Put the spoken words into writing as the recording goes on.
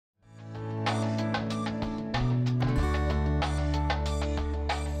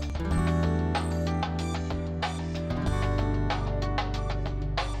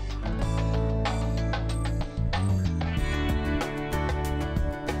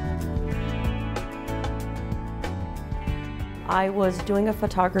I was doing a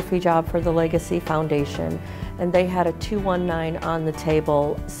photography job for the Legacy Foundation, and they had a 219 on the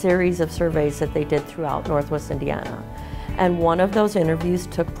table series of surveys that they did throughout Northwest Indiana. And one of those interviews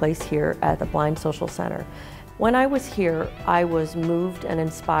took place here at the Blind Social Center. When I was here, I was moved and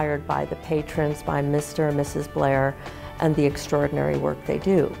inspired by the patrons, by Mr. and Mrs. Blair, and the extraordinary work they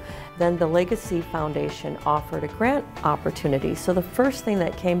do. Then the Legacy Foundation offered a grant opportunity. So the first thing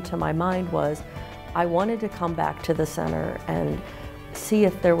that came to my mind was, I wanted to come back to the center and see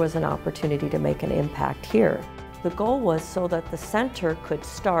if there was an opportunity to make an impact here. The goal was so that the center could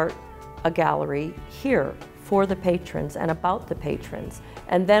start a gallery here for the patrons and about the patrons.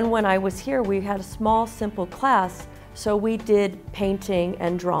 And then when I was here, we had a small, simple class, so we did painting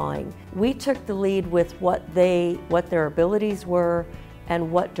and drawing. We took the lead with what their abilities were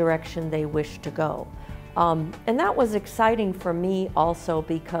and what direction they wished to go. And that was exciting for me also,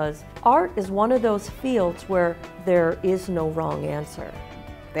 because art is one of those fields where there is no wrong answer.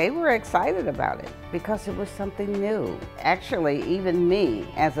 They were excited about it because it was something new. Actually, even me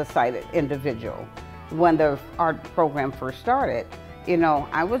as a sighted individual, when the art program first started, you know,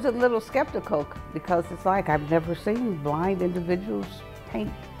 I was a little skeptical because it's like I've never seen blind individuals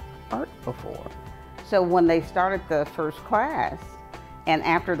paint art before. So when they started the first class, and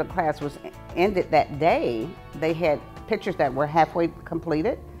after the class was ended that day, they had pictures that were halfway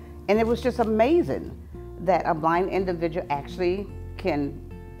completed, and it was just amazing that a blind individual actually can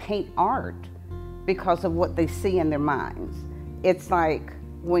paint art because of what they see in their minds. It's like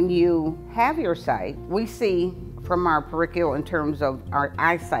when you have your sight, we see from our peripheral in terms of our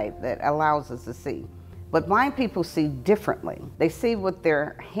eyesight that allows us to see. But blind people see differently. They see with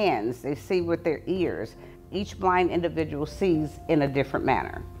their hands, they see with their ears. Each blind individual sees in a different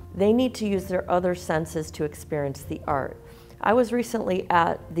manner. They need to use their other senses to experience the art. I was recently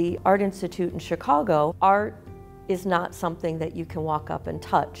at the Art Institute in Chicago. Art is not something that you can walk up and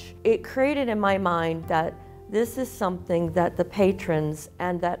touch. It created in my mind that this is something that the patrons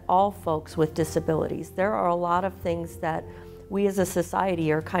and that all folks with disabilities, there are a lot of things that we as a society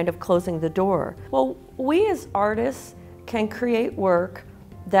are kind of closing the door. Well, we as artists can create work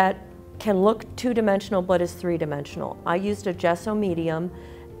that can look two-dimensional but is three-dimensional. I used a gesso medium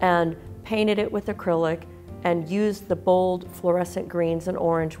and painted it with acrylic and used the bold fluorescent greens and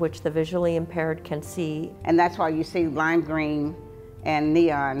orange, which the visually impaired can see. And that's why you see lime green and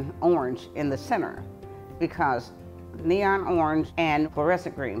neon orange in the center, because neon orange and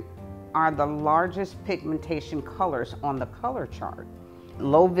fluorescent green are the largest pigmentation colors on the color chart.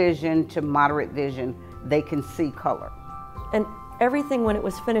 Low vision to moderate vision, they can see color. And everything, when it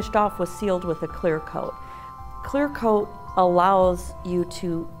was finished off, was sealed with a clear coat. Clear coat allows you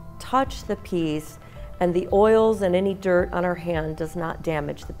to touch the piece, and the oils and any dirt on our hand does not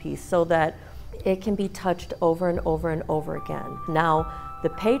damage the piece, so that it can be touched over and over and over again. Now, the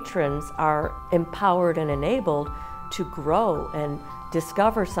patrons are empowered and enabled to grow and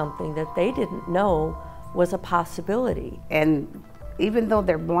discover something that they didn't know was a possibility. And even though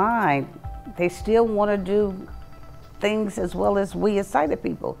they're blind, they still want to do things as well as we as sighted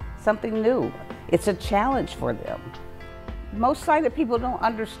people, something new. It's a challenge for them. Most sighted people don't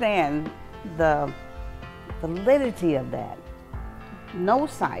understand the validity of that. No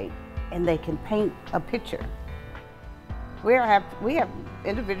sight, and they can paint a picture. We have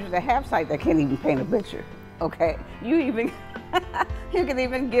individuals that have sight that can't even paint a picture, okay? You can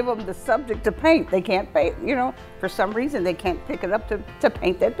even give them the subject to paint. They can't paint, you know, for some reason they can't pick it up to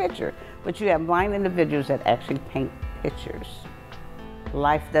paint that picture. But you have blind individuals that actually paint pictures.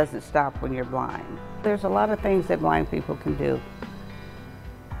 Life doesn't stop when you're blind. There's a lot of things that blind people can do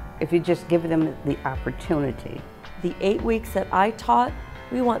if you just give them the opportunity. The 8 weeks that I taught,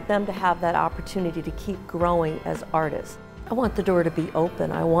 we want them to have that opportunity to keep growing as artists. I want the door to be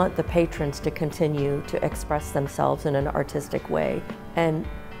open. I want the patrons to continue to express themselves in an artistic way. And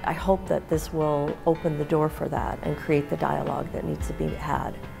I hope that this will open the door for that and create the dialogue that needs to be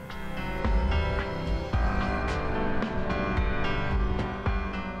had.